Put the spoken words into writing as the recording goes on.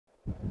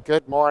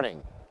Good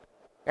morning.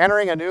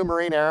 Entering a new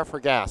marine era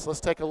for gas. Let's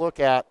take a look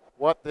at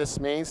what this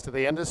means to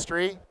the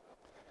industry,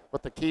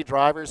 what the key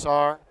drivers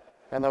are,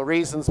 and the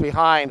reasons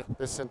behind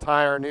this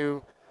entire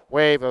new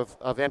wave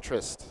of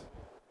interest.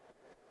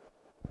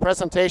 The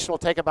presentation will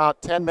take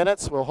about 10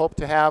 minutes. We'll hope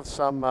to have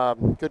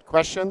some good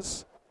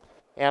questions,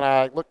 and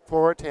I look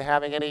forward to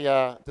having any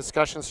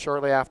discussions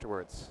shortly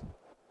afterwards.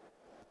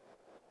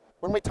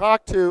 When we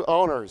talk to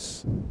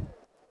owners,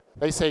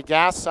 they say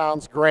gas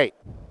sounds great,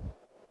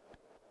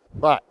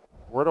 but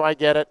where do I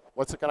get it?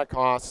 What's it going to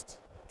cost?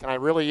 Can I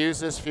really use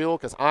this fuel?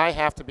 Because I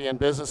have to be in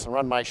business and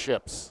run my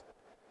ships.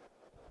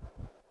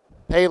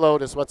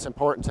 Payload is what's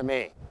important to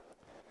me.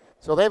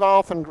 So they've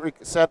often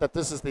said that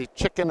this is the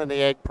chicken and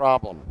the egg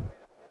problem.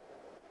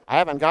 I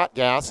haven't got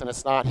gas and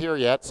it's not here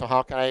yet, so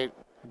how can I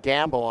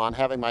gamble on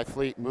having my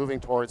fleet moving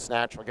towards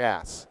natural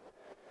gas?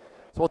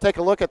 So we'll take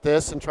a look at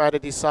this and try to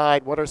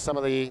decide what are some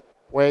of the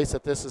ways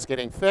that this is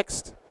getting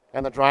fixed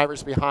and the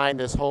drivers behind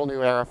this whole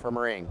new era for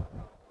marine.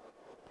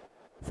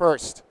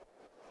 First,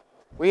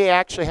 we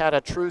actually had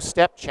a true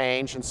step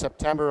change in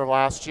September of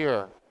last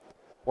year.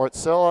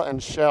 Wärtsilä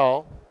and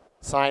Shell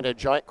signed a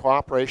joint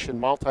cooperation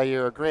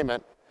multi-year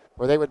agreement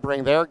where they would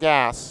bring their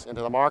gas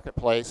into the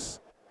marketplace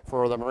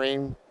for the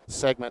marine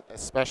segment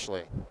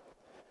especially.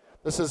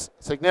 This is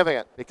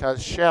significant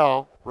because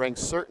Shell brings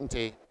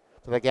certainty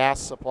to the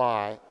gas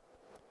supply,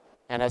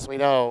 and as we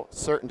know,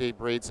 certainty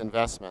breeds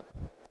investment.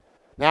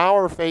 Now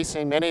we're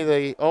facing many of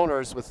the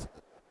owners with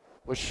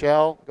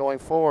Shell going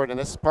forward, and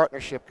this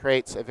partnership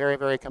creates a very,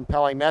 very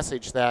compelling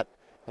message that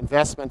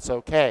investment's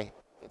okay.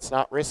 It's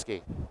not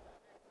risky.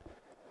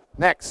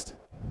 Next,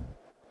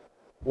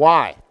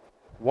 why?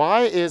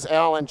 Why is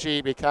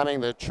LNG becoming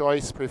the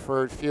choice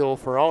preferred fuel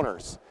for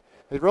owners?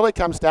 It really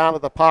comes down to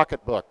the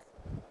pocketbook.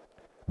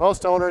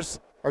 Most owners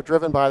are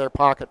driven by their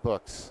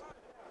pocketbooks.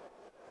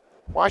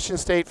 Washington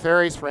State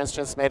Ferries, for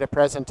instance, made a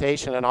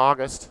presentation in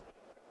August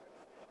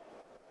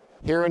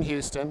here in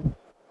Houston.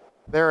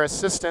 Their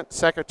Assistant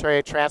Secretary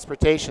of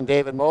Transportation,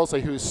 David Mosley,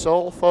 whose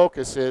sole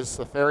focus is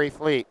the ferry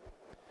fleet.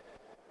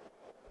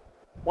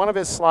 One of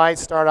his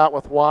slides start out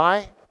with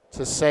why?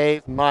 To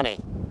save money.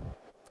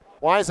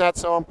 Why is that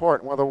so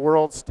important? Well, the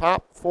world's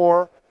top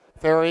 4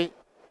 ferry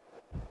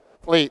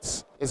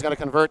fleets is going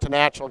to convert to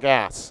natural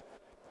gas.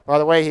 By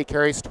the way, he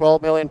carries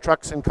 12 million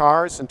trucks and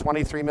cars and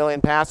 23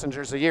 million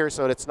passengers a year,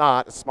 so it's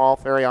not a small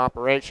ferry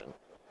operation.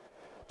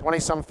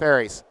 20-some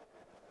ferries.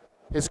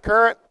 His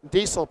current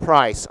diesel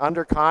price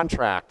under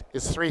contract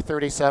is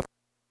 $3.37,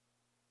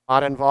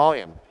 not in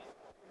volume.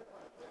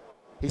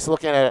 He's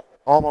looking at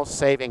almost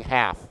saving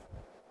half.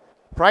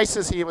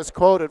 Prices he was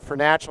quoted for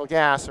natural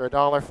gas are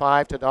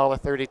 $1.05 to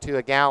 $1.32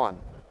 a gallon.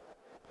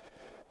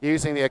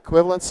 Using the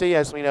equivalency,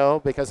 as we know,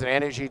 because of the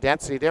energy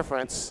density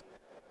difference,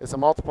 is a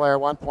multiplier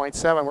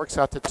 1.7, works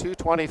out to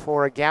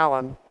 $2.24 a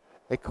gallon,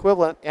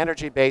 equivalent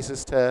energy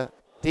basis to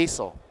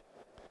diesel.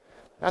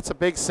 That's a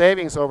big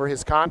savings over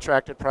his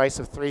contracted price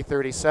of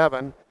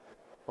 $3.37,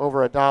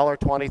 over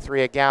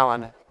 $1.23 a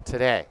gallon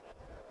today.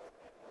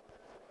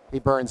 He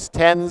burns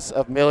tens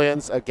of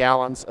millions of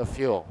gallons of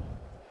fuel.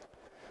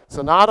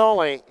 So not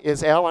only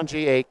is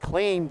LNG a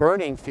clean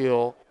burning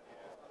fuel,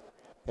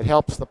 it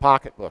helps the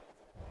pocketbook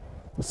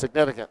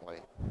significantly.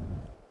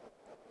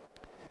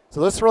 So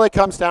this really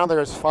comes down,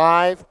 there's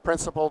 5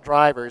 principal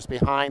drivers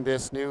behind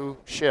this new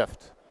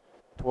shift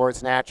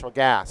towards natural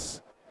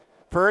gas.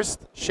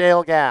 First,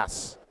 shale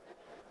gas.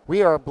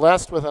 We are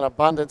blessed with an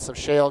abundance of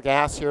shale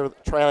gas here,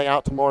 trailing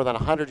out to more than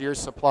 100 years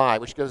supply,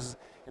 which gives,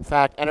 in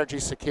fact, energy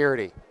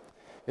security.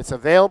 It's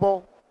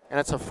available and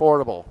it's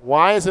affordable.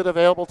 Why is it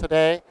available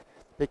today?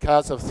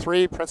 Because of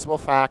 3 principal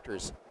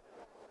factors.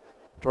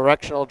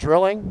 Directional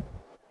drilling,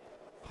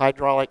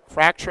 hydraulic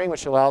fracturing,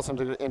 which allows them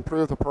to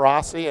improve the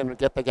porosity and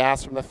get the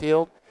gas from the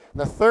field. And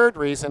the third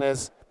reason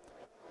is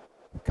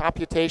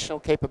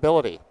computational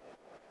capability.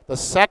 The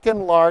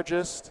second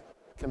largest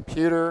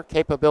computer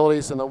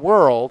capabilities in the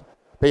world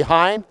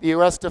behind the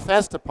U.S.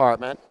 Defense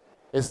Department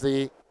is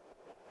the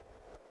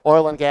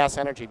oil and gas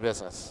energy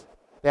business.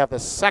 They have the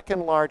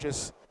second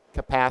largest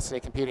capacity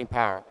computing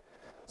power.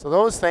 So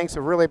those things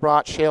have really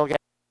brought shale gas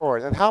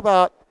forward. And how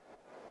about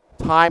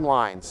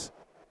timelines?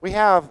 We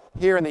have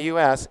here in the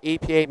U.S.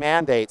 EPA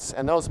mandates,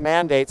 and those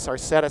mandates are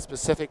set at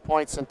specific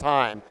points in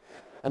time.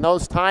 And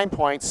those time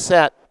points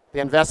set the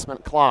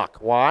investment clock.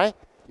 Why?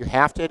 You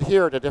have to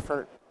adhere to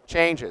different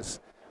changes.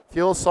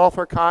 Fuel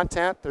sulfur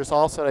content, there's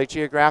also a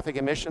geographic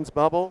emissions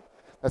bubble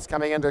that's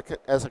coming into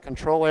as a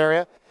control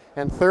area.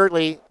 And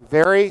thirdly,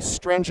 very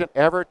stringent,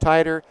 ever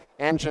tighter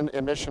engine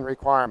emission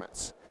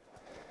requirements.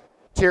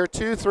 Tier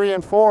 2, 3,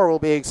 and 4 will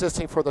be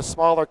existing for the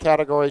smaller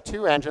Category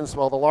 2 engines,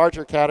 while the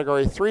larger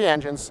Category 3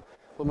 engines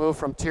will move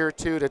from Tier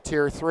 2 to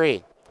Tier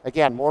 3.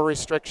 Again, more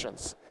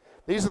restrictions.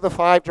 These are the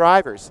 5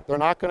 drivers. They're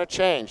not going to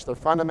change. They're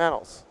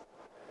fundamentals.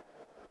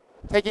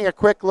 Taking a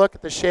quick look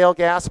at the shale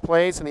gas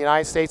plays in the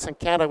United States and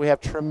Canada, we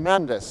have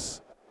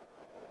tremendous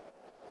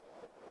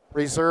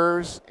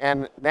reserves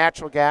and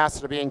natural gas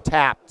that are being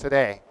tapped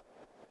today.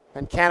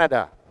 In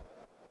Canada,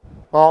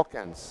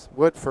 Balkans,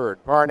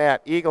 Woodford,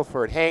 Barnett,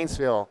 Eagleford,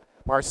 Haynesville,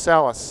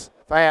 Marcellus,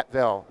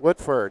 Fayetteville,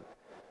 Woodford.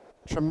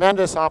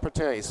 Tremendous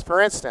opportunities.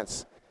 For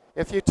instance,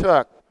 if you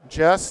took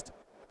just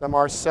the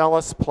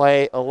Marcellus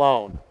play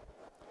alone,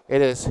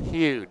 it is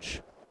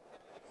huge.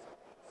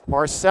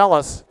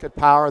 Marcellus could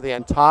power the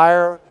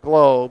entire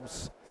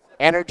globe's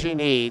energy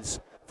needs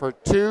for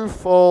 2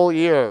 full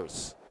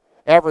years.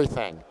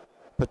 Everything.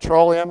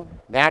 Petroleum,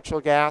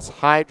 natural gas,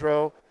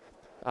 hydro,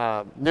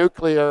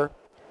 nuclear,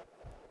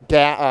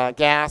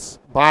 gas,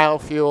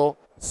 biofuel,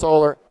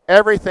 solar.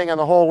 Everything in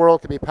the whole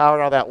world could be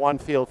powered out of that one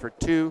field for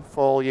 2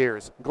 full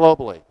years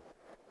globally.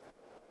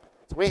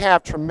 So we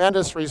have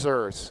tremendous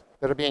reserves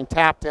that are being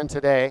tapped in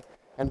today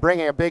and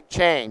bringing a big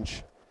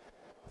change.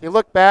 If you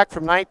look back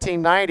from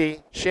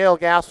 1990, shale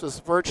gas was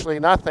virtually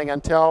nothing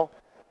until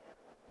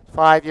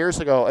 5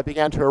 years ago. It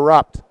began to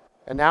erupt,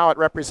 and now it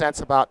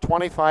represents about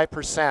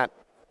 25%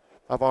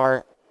 of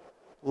our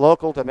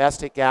local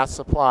domestic gas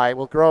supply.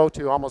 Will grow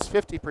to almost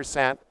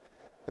 50%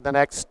 in the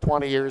next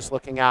 20 years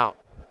looking out.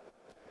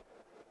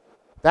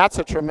 That's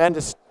a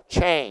tremendous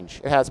change.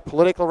 It has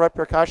political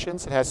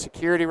repercussions, it has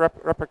security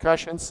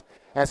repercussions,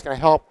 and it's going to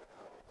help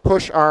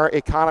push our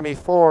economy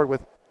forward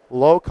with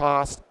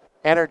low-cost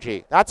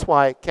energy. That's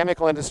why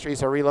chemical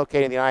industries are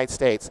relocating to the United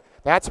States.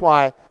 That's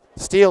why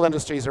steel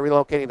industries are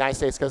relocating to the United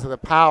States, because of the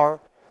power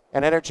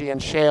and energy in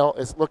shale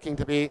is looking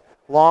to be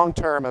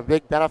long-term a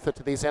big benefit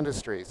to these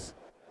industries.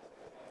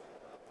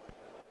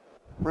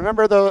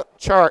 Remember the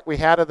chart we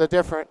had of the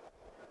different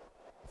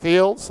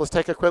fields? Let's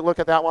take a quick look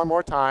at that one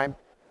more time.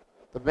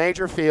 The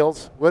major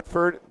fields: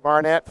 Woodford,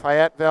 Barnett,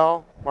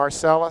 Fayetteville,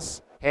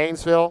 Marcellus,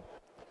 Haynesville.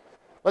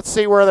 Let's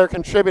see where they're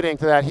contributing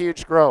to that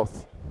huge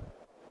growth.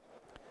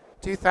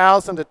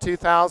 2000 to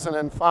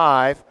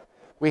 2005,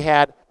 we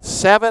had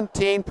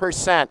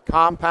 17%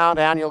 compound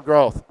annual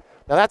growth.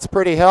 Now that's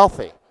pretty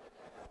healthy.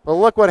 But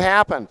look what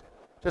happened.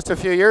 Just a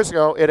few years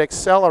ago, it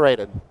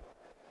accelerated.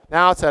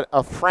 Now it's at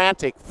a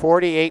frantic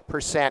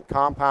 48%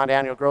 compound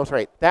annual growth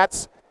rate.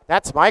 That's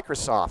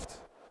Microsoft.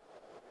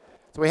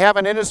 So we have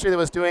an industry that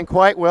was doing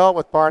quite well,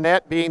 with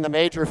Barnett being the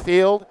major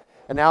field,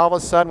 and now all of a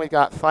sudden we've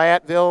got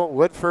Fayetteville,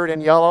 Woodford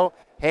in yellow,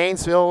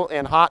 Haynesville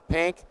in hot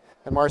pink,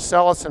 and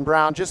Marcellus and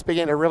brown just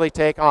beginning to really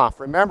take off.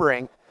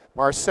 Remembering,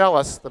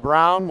 Marcellus, the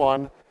brown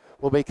one,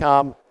 will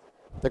become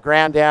the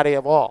granddaddy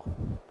of all.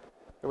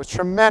 There was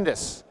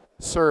tremendous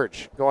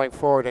surge going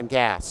forward in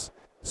gas.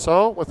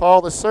 So with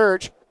all the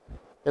surge,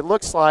 it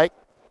looks like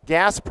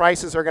gas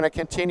prices are going to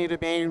continue to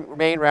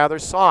remain rather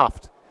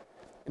soft.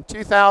 In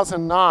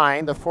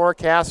 2009, the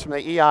forecast from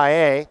the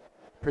EIA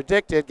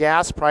predicted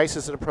gas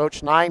prices would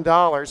approach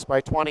 $9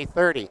 by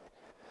 2030.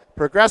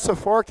 Progressive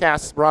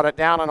forecasts brought it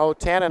down in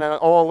 2010, and in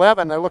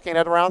 2011 they're looking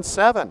at around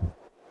 $7.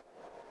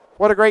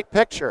 What a great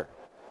picture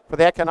for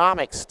the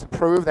economics to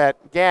prove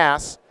that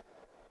gas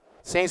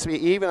seems to be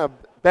even a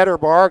better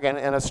bargain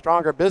and a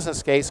stronger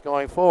business case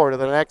going forward in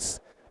the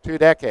next 2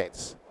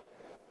 decades.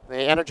 The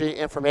Energy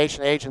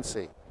Information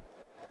Agency.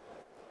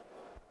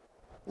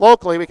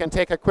 Locally, we can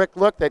take a quick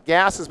look that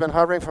gas has been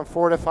hovering from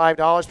 $4 to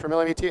 $5 per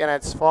million BTU, and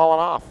it's fallen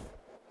off.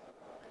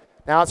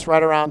 Now it's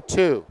right around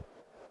 2. If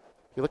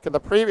you look at the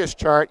previous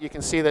chart, you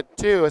can see that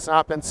 2 has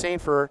not been seen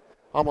for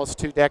almost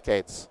 2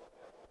 decades.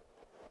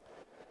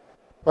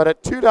 But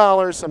at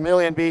 $2 a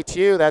million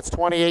BTU, that's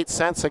 28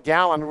 cents a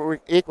gallon,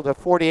 equal to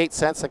 48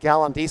 cents a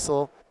gallon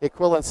diesel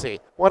equivalency.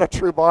 What a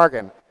true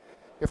bargain.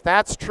 If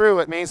that's true,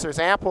 it means there's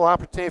ample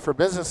opportunity for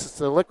businesses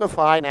to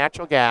liquefy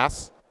natural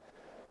gas,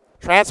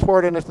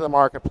 transport it into the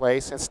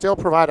marketplace, and still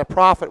provide a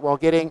profit while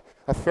getting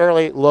a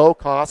fairly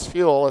low-cost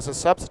fuel as a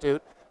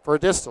substitute for a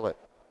distillate.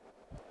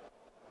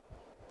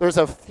 There's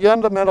a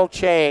fundamental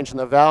change in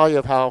the value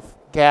of how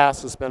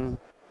gas has been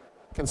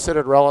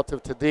considered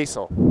relative to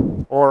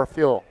diesel or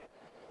fuel.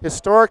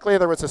 Historically,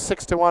 there was a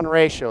 6-to-1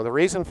 ratio. The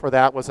reason for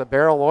that was a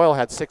barrel of oil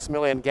had 6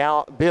 million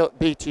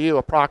BTU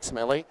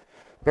approximately.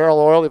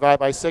 Barrel of oil divided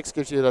by 6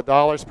 gives you the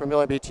dollars per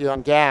million BTU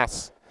on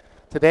gas.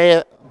 Today,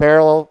 a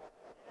barrel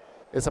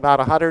is about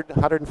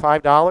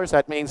 $105.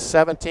 That means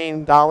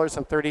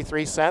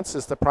 $17.33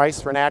 is the price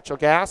for natural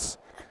gas.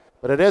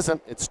 But it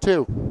isn't. It's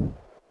 2.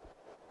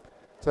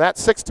 So that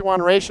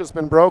 6-to-1 ratio has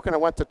been broken. It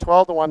went to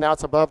 12-to-1. Now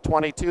it's above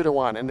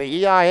 22-to-1. And the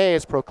EIA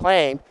has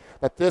proclaimed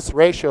that this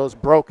ratio is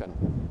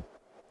broken.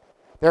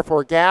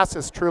 Therefore, gas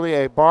is truly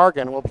a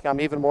bargain and will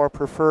become even more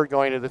preferred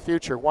going into the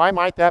future. Why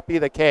might that be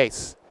the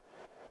case?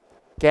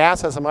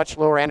 Gas has a much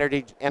lower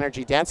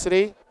energy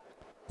density,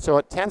 so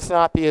it tends to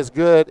not be as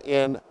good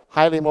in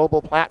highly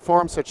mobile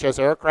platforms such as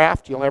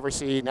aircraft. You'll never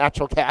see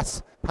natural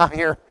gas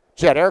pioneer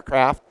jet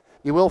aircraft.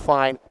 You will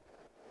find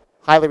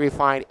highly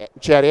refined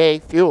Jet A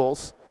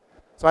fuels.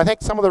 So I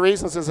think some of the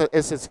reasons is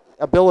its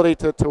ability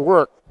to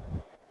work.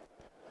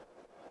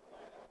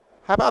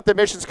 How about the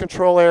emissions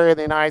control area of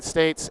the United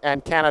States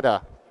and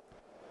Canada?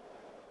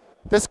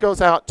 This goes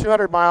out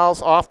 200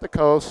 miles off the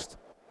coast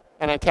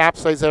and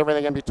encapsulates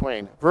everything in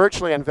between,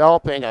 virtually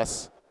enveloping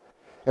us.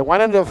 It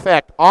went into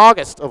effect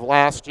August of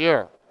last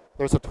year.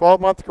 There's a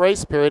 12-month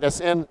grace period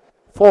that's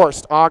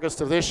enforced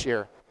August of this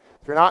year.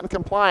 If you're not in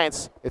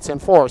compliance, it's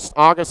enforced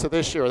August of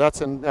this year.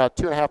 That's in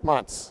 2.5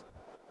 months.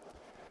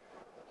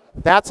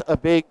 That's a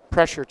big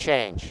pressure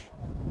change.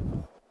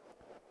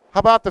 How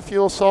about the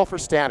fuel sulfur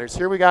standards?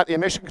 Here we got the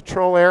emission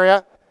control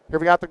area. Here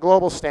we got the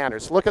global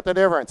standards. Look at the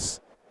difference.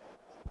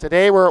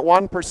 Today we're at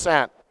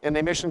 1% in the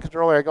emission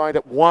control area, going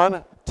to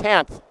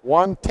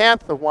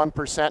 1/10 of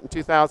 1% in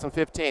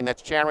 2015.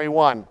 That's January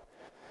 1.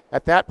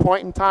 At that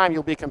point in time,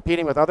 you'll be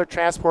competing with other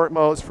transport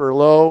modes for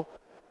low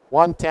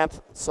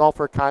 1/10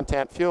 sulfur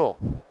content fuel.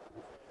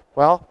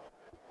 Well,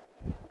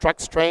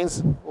 trucks,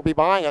 trains will be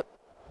buying it,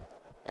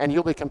 and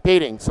you'll be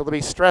competing, so there'll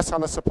be stress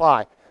on the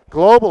supply.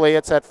 Globally,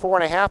 it's at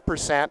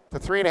 4.5% to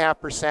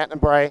 3.5%,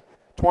 and by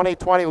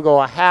 2020 will go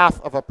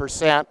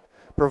 0.5%,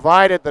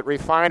 provided that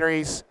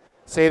refineries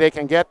say they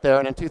can get there,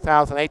 and in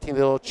 2018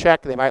 they'll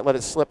check, they might let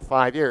it slip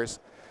 5 years.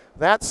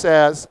 That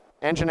says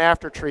engine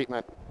after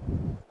treatment,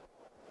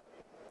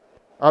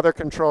 other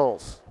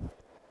controls.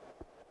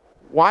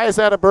 Why is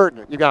that a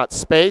burden? You got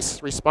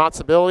space,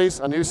 responsibilities,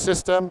 a new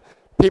system,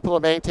 people to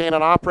maintain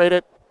and operate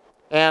it,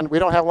 and we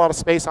don't have a lot of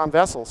space on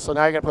vessels. So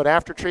now you're going to put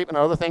after treatment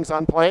and other things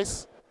on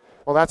place?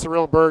 Well, that's a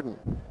real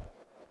burden.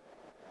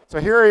 So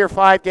here are your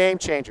 5 game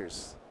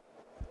changers.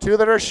 2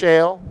 that are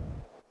shale,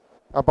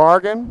 a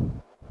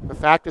bargain, the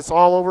fact it's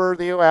all over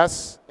the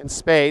U.S. in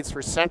spades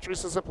for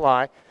centuries to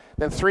supply,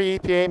 then 3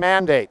 EPA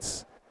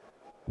mandates.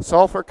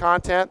 Sulfur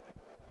content,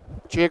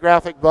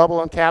 geographic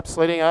bubble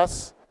encapsulating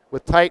us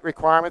with tight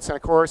requirements, and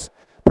of course,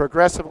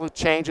 progressive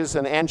changes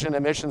in engine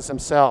emissions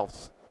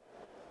themselves.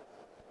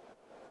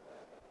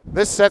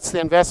 This sets the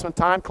investment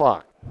time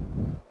clock.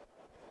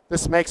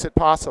 This makes it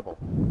possible.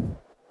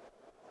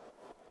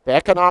 The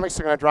economics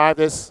are going to drive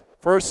this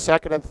first,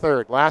 second, and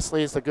third.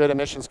 Lastly is the good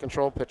emissions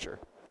control picture.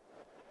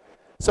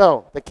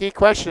 So the key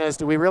question is,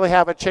 do we really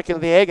have a chicken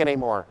and the egg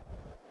anymore?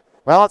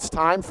 Well, it's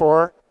time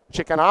for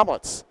chicken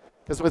omelets.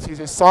 Because if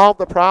you solve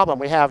the problem,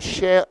 we have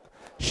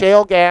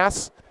shale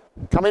gas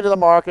coming to the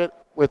market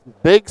with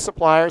big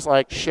suppliers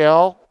like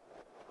Shell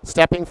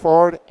stepping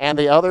forward and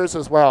the others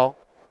as well.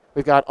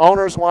 We've got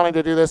owners wanting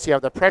to do this. You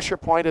have the pressure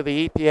point of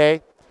the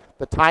EPA.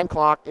 The time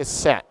clock is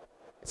set.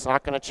 It's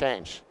not going to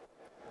change.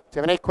 If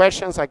you have any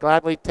questions, I'd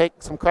gladly take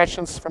some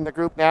questions from the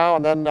group now,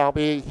 and then I'll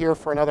be here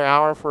for another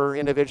hour for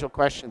individual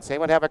questions.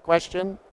 Anyone have a question?